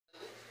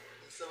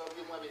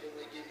sababu mwabere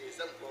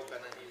mwegendeza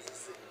mkwawukana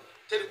n'ezise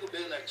teri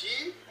kuddayo naki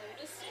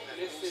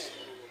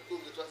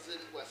kunge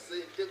twasente kwa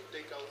sente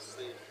kuteekawo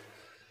sente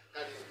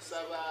kati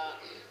nsaba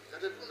nga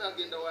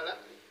tetunagenda wala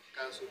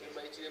kansooke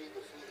mbayitiremu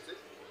bufunze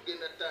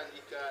tugenda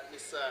tutandika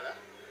n'essaala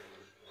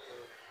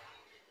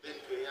then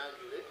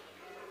tweyanjule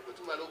bwe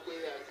tumala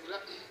okweyanjula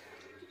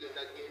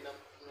tugenda kgenda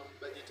mu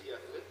bajeti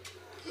yaffe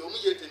buli omu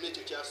yeetema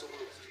ekyo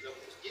kyasobola okusikira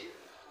ku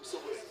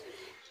busobozi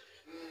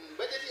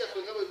bajeti yaffe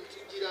nga bwe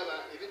tugiraba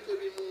ebintu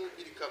ebimu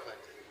biri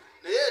covered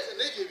naye ate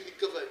n'ebyo ebiri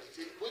covered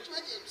bwekiba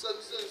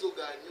kimusanyusa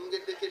enzoga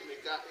nyongeddeko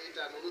emmeka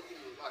 5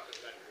 olwekumi mu mwaka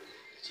gano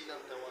tekirina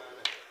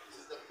mutawaana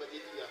ziza ku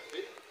bajeti yaffe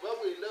kuba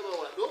bwe ndaba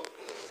wano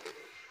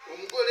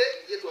omugole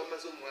ye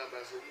twamaze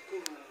omwambazi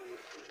omukulu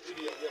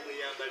biri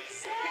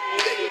yamweyambaliza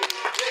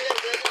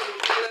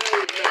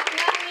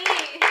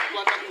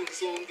kwata ku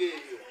nsonga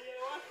eyo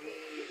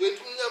bwe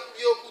ntunya ku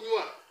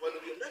byokunywa wano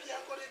byonna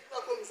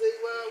byakoleddwako muzeeyi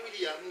wa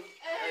William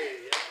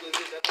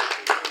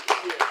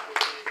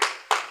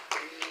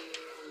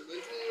bwe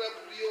ntunula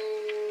ku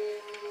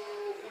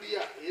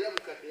byokulya era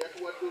mukadde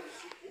yatuwadde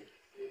olusuku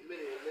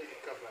emmere yonna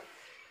ebikava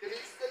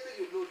ebisigadde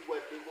byonna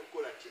oliwadde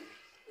okukola ki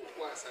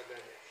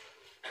okwasaganya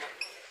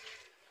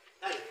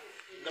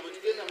nga bwe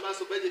tugenda mu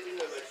maaso bajeti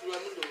nga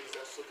batulamu ndowooza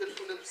tusooke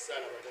tufune ku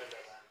ssaala baganda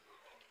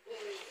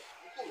bange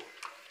mukulu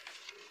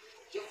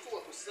kyakufuba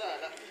ku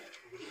ssaala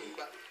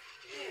bulimba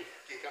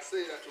ke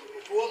kaseera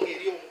tuwonga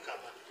eri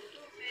omukama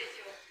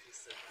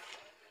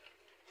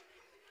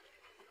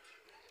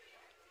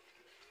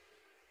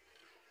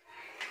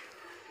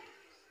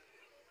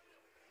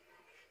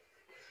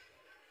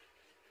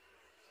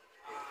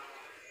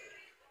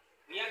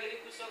Muyagala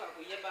kusooka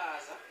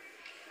kuyebaasa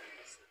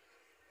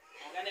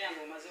oganda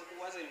yange omaze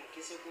okuwaza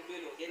emukisa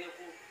okubiri ogende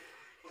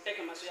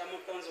kuteeka maaso ya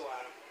mutonzi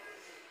wano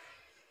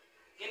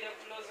gende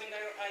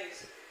kulozingayo eyes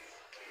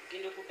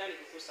gende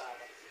kutandika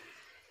kusaaba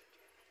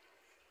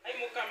ayi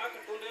mukama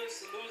katonda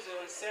esilunzi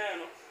yonse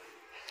eno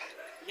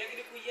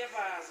njagala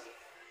kuyebaaza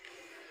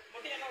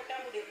mutenda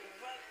otambudde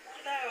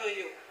kuva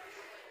oyo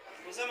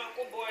kuza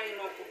makubo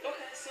alina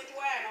okutoka esintu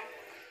wano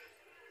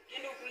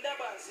genda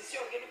okulaba sisi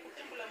ogenda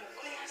okutambula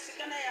mukole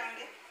yasigana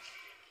yange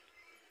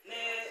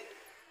ne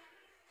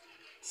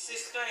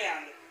sister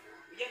yange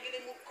njagala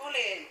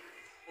mukole eno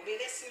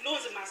ogende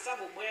silunzi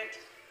masabo bwete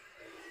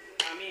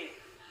amen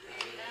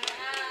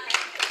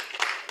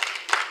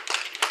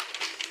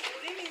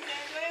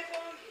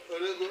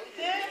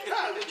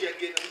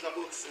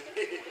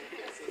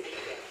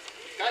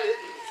kale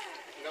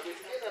nga bwe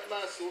tugenda mu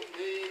maaso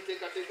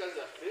n'enteekateeka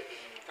zaffe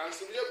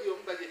kansubire buli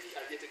omu bajeti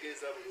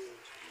agyetegereza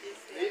bulungi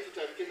naye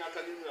tutandike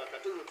n'akanyonyo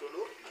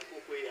akatonotono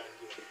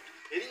ak'okweyanjula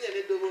erinnya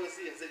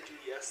n'eddoboozi enze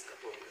Julius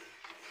Katonda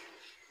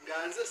nga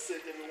nze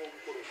ssentebe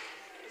w'omukolo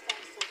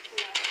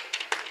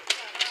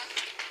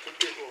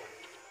tuddeko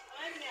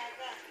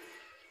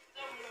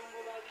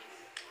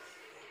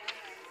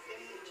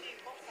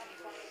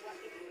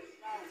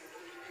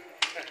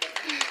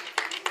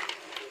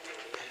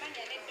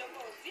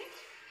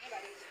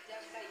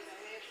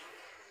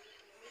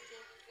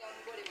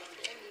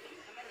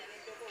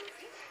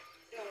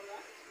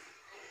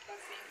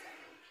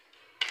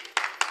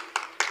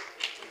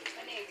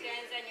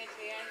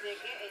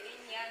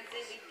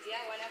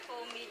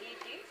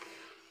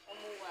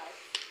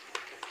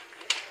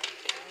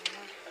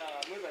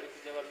mwebali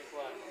kujja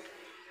bamikwano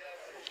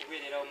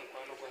okubeererawo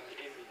mukwano gwange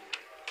Emily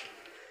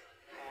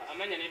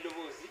amanya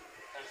n'eddoboozi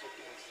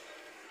kansookimusi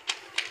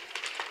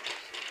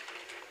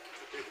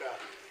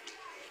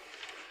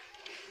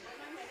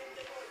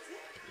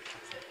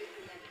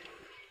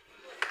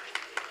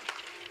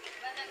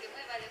banange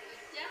mwebale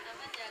kujja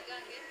amanya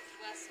gange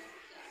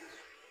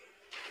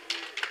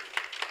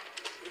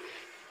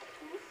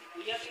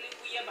uyakili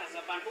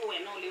kuyebaza bantu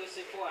wena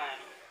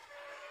oliwesekwano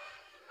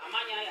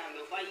amanya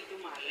yange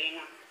bayituma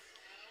lenga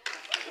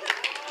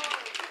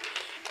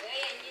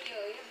yenyini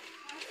oyo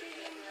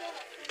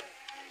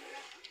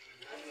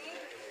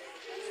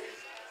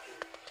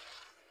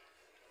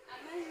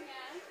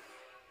amanya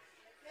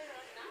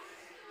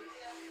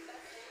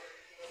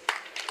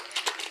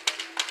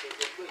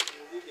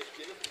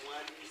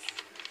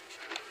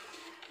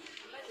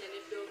amanya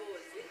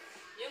n'eddoboozi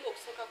naye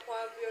ng'okusooka kwa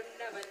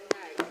byonna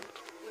bannaye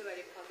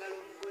mwebale kwagala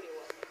omugole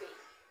waffe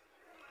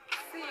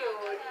si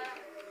oli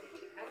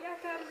ali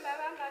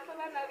atamulaba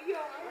ng'atoba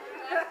nabyo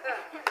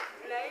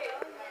naye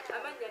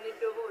amanya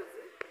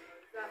n'eddoboozi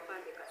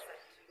zafande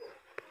kasatiro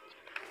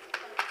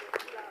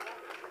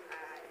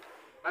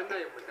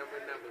bannaye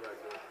mwenna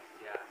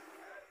mwebazoya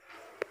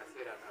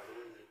kaseera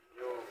kalungi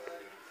yo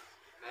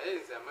naye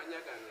nze amanya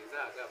gange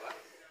nzaagaba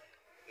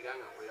era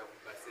nga nkolera ku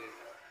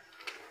basenta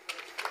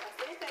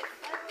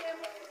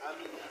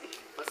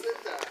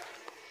basenta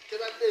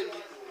tebadde embi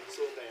ku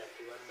nsonga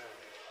yaffe bannaye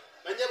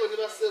banyabo ne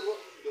basebo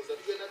ndowooza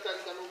tugenda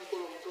tandika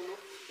n'omukolo omutono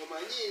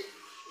omanyi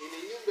eno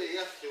ennyumba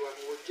eyaffe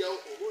wano ojjawo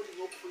oba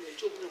olina okufuna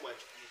ekyokunywa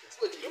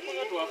mwakikuyiza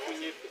Yokunywa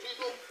twafunye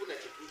tulina okufuna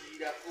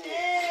kyetuliirako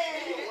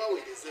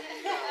omwaweereze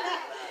munaawe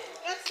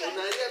ono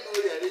alya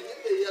n'oli ala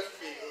ennyumba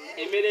eyaffe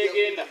emmere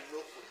egenda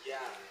n'okulya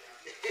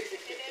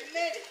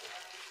emmere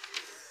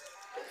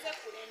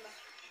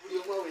buli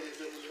omu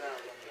aweereze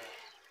munnaaba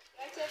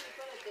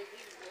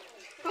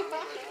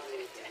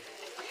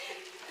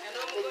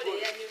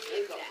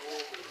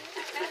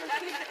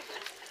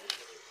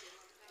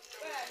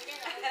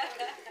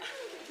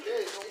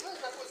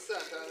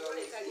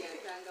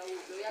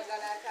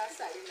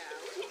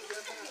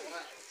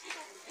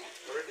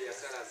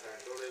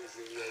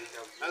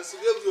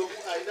ansubye buli omu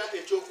alina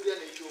ekyokulya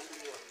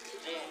n'ekyokunywa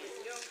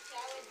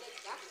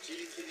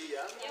kiri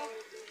kiriya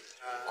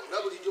nga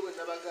bulijjo bwe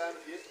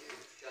nabagambye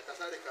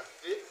akatale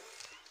kaffe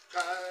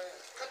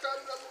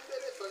katambula mu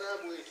mbeera efaanana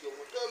bwetyo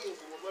omutwe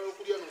omuntu bwomala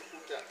okulya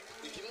n'okutta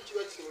ekimu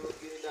kiba kisobola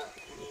okgenda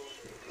bulungi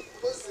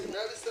mpozi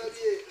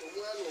nabisabye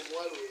omwana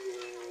omuwala oyo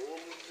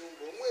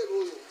ow'omunyumba omweru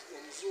oyo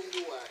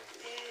omuzungu wange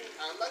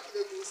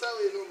ambakire ku nsawo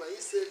eno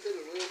mayisa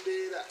entebe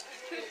wembeera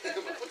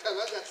mafuta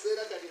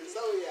bagaseera kati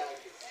ensawo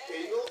yange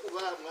erina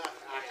okubaamu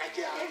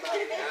akajamba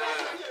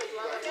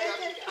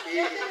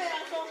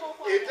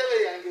entebe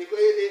yange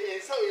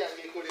ensawo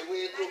yange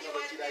ekolebweko nga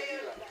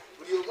bwekiragira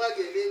buli omu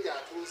agende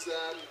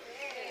ng'atuuzaamu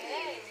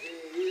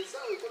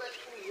ensawo ekola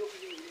kikulu nnyo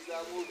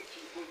okuyimirizaamu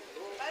olukiiko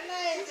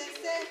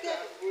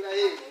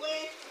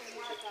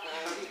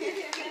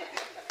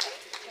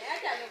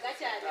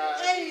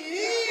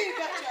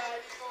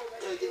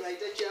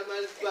gebayita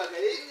kyamazibaga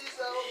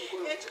yeyimirizaawo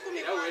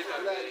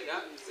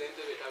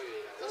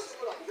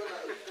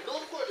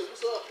n'omukono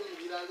tegusobola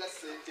kunyumiranga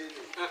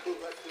ssentebe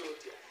obadde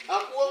otya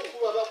akuwa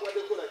omukulu aba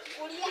akwaddekola ki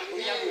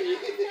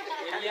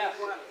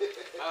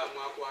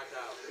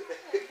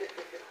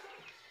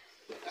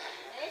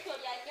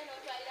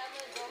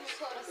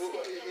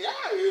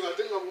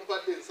ate nga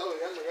mumpadde ensawo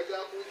yange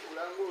yagala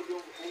kunfuula ngaoli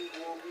obukungu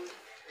omu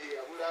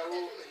eyabulawo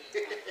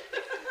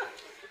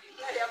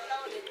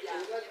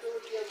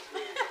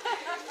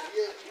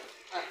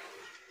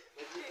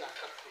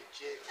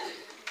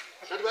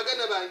kati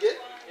baganda bange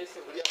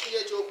buli akulya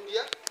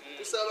ekyokulya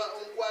tusaba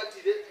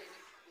onkwatire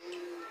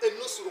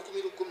ennusu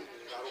 10,000 mu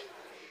ngalo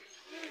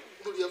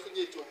buli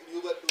yafunye ekyokulya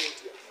obadde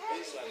otya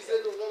ensuku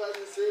zeno nga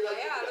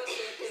baziseeramu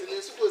zino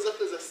ensuku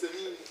ezaffe za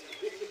seminti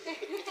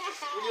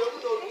buli omu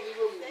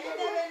n'oluliro mu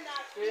ngalo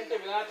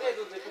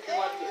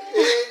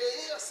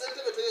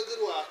sentebe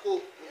teyogerwako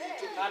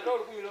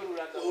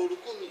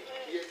olukumi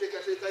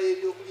yeteekateeka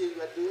y'ebyokulya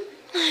ebibadde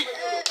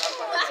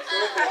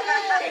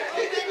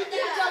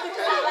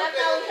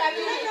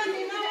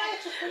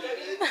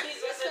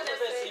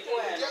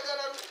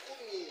njagala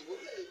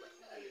 10,000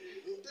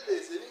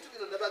 muntereze ebintu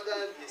bino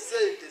nabagambye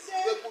sente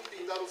zibe kumpi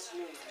nga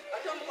lusungu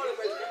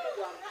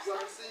za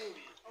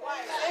nsimbi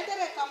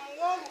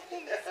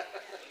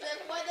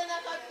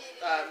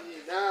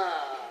amina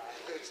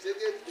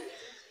kitegedde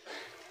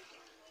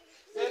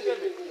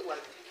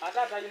ate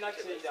atalina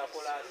kisenge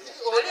akola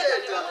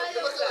oleeta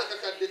tebasala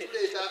akakadde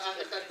tuleeta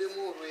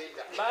akakaddemu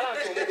olwenda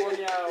balansi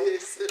omugomyawo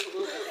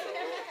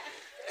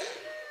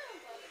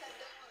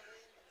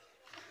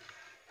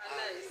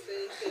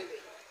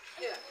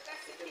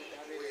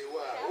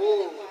weewaawo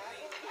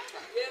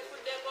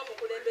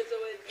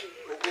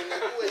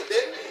ogenakuwedde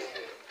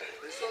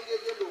ensonga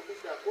egenda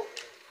okuddako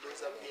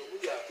loza buli omu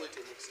yakwete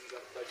mukusinza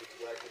ku bajeti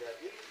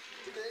bwagirabye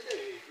tugende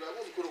tulabe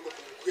omukolo gwa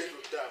tumugenda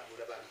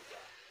otambula bantu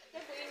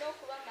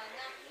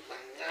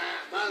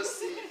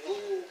mansibu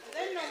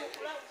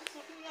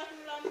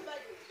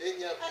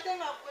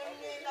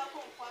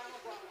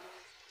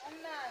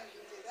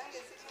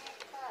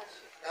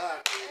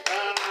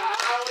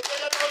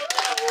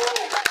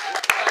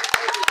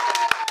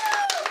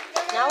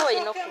nawe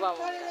olina okuba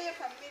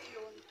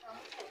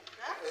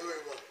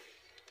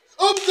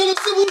omukolo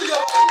sibulya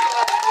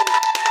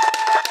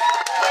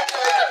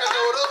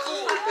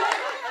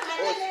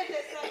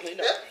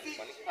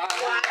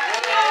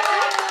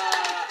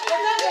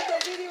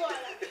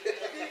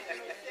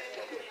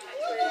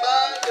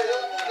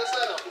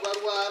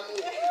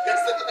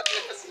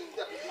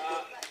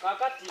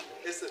kakati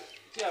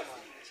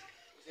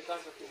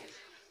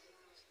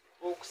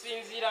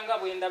okusinziira nga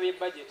bwe ndaba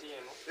ebajeti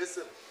eno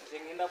nze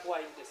ngenda kuwa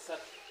ente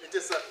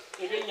 3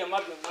 ebyennyama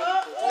byonna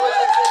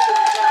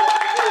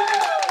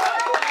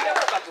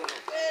olindeko katono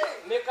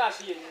ne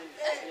kaasi yennyini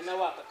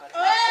ninawo akakati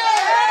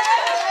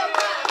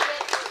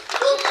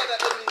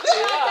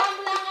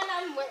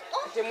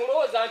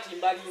temulowooza nti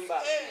mbalimba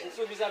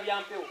nsuubiza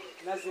byampewo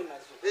naze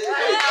nazo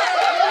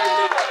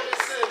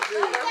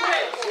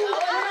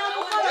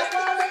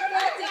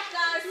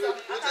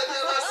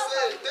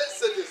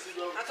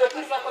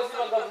tetuzako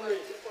ziba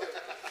gavumenti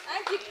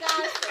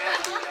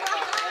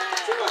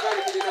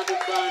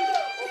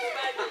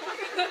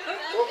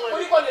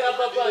kuliko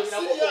nerababani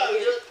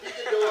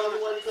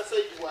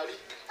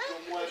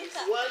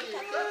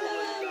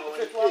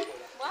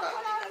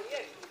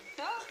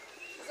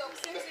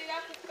okusinziira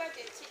ku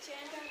bajeti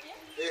kyendabye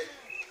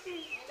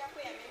ngenda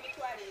kweyama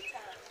emitwalo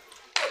 5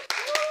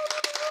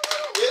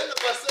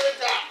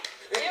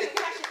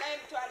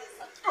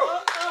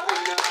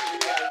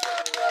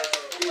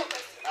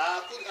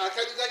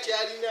 akaliga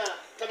kyalina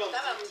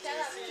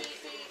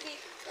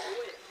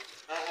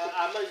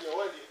amanya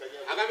wandikanya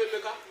agambe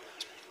meka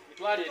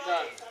mitwalo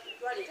 5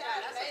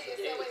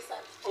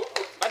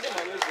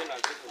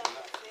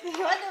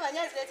 abadde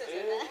banyazi leto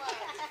zonna.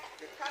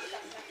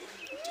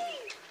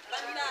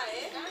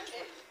 Bannaye.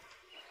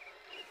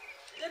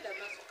 Jenda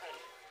maaso kale.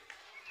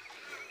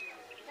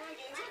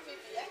 Nange nze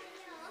Viviya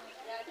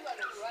yandi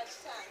wano ku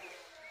lwakitaano.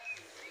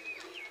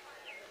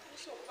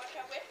 Tuso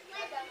okubaka bwe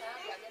agamba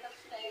nga agenda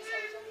kufunayo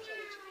ensawo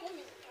z'omukyere 10.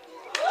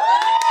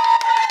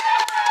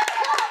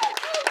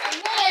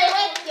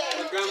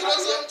 Kilo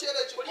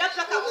z'omukyere 10. Kulya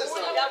paka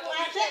kuwulira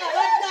Ate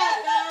abadde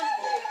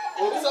agambye.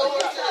 Obusawo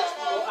bw'omukyere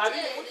 10.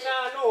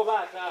 25 oba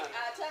 5.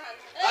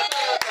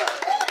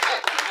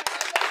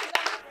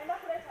 Ngenda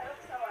kuleetayo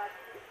okusawo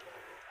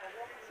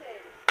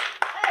obw'omukyere.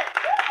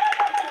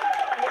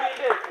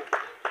 Mulindeko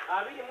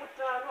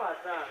 25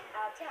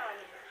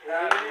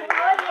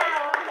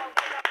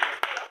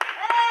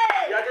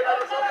 Yagenda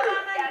lusokere.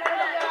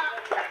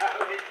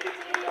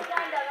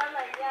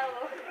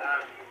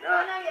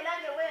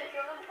 Nange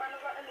bwentyo mukwano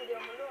gwa Emily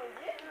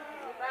omulungi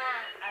ba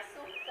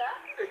asukka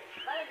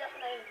baleja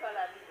kunayo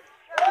emitwalo 2.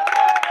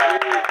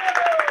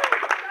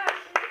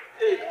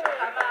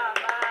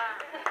 Amaama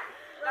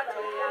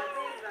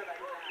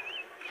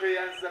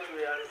Tweyanza.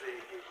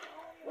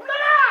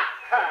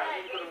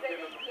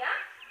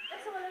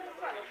 esobola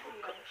emitwalo 10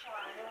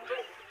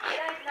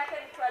 era ntinako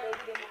emitwalo 26.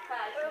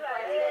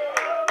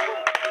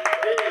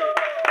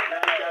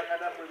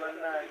 Nanjakadafwe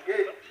bannange.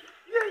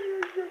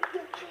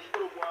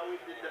 Omukolo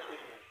gwawedde dda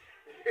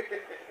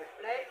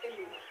naye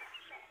Emily.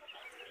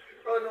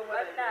 ono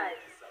mwana. Bannaye.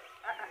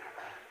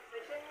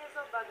 Ekyenyiza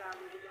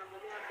obbagamba ebigambo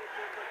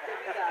byampeteeko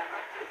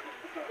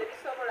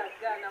tebisobola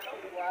kugaana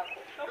kulwako.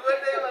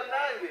 Tuweddeyo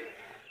bannange.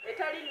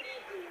 Etali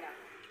niidiina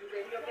nze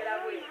njogera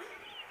bweti.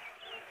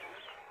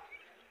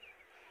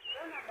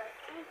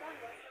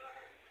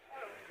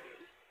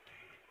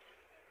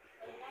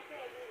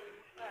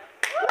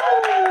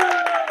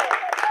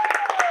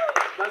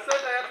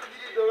 Masaka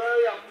yatugiridde olwayo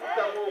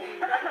yamuddamu.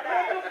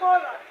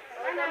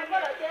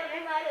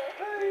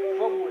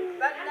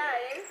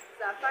 Bannaye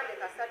Zaafande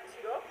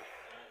Kasatiro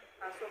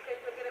asooka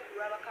enjogere ku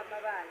lw'abakama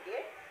bange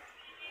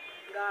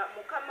nga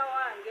mukama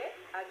wange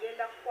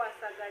agenda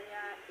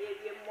kukwasaganya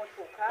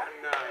eby'emmotoka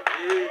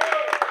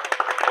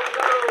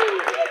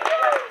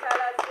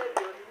ebitalaze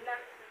byonna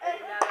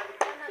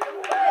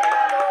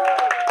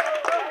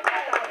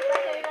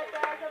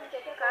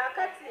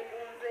kaakati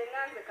nze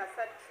nganze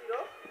Kasatiro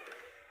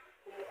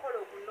ku mukolo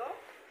guno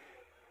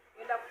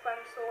ngenda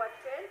kupangisa owa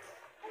tent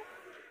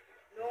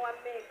n'owa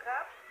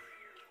makeup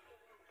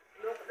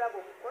n'okulaba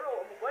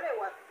omugole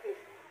waffe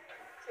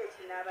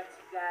kyekinaaba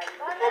kigaanyi.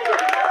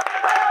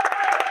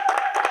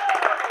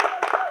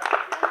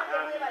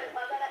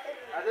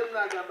 Ate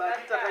munagamba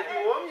akitaka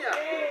giwoomya.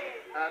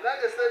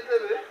 Nange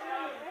ssentebe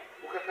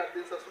mukakadde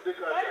nsasudde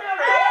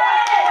kaata.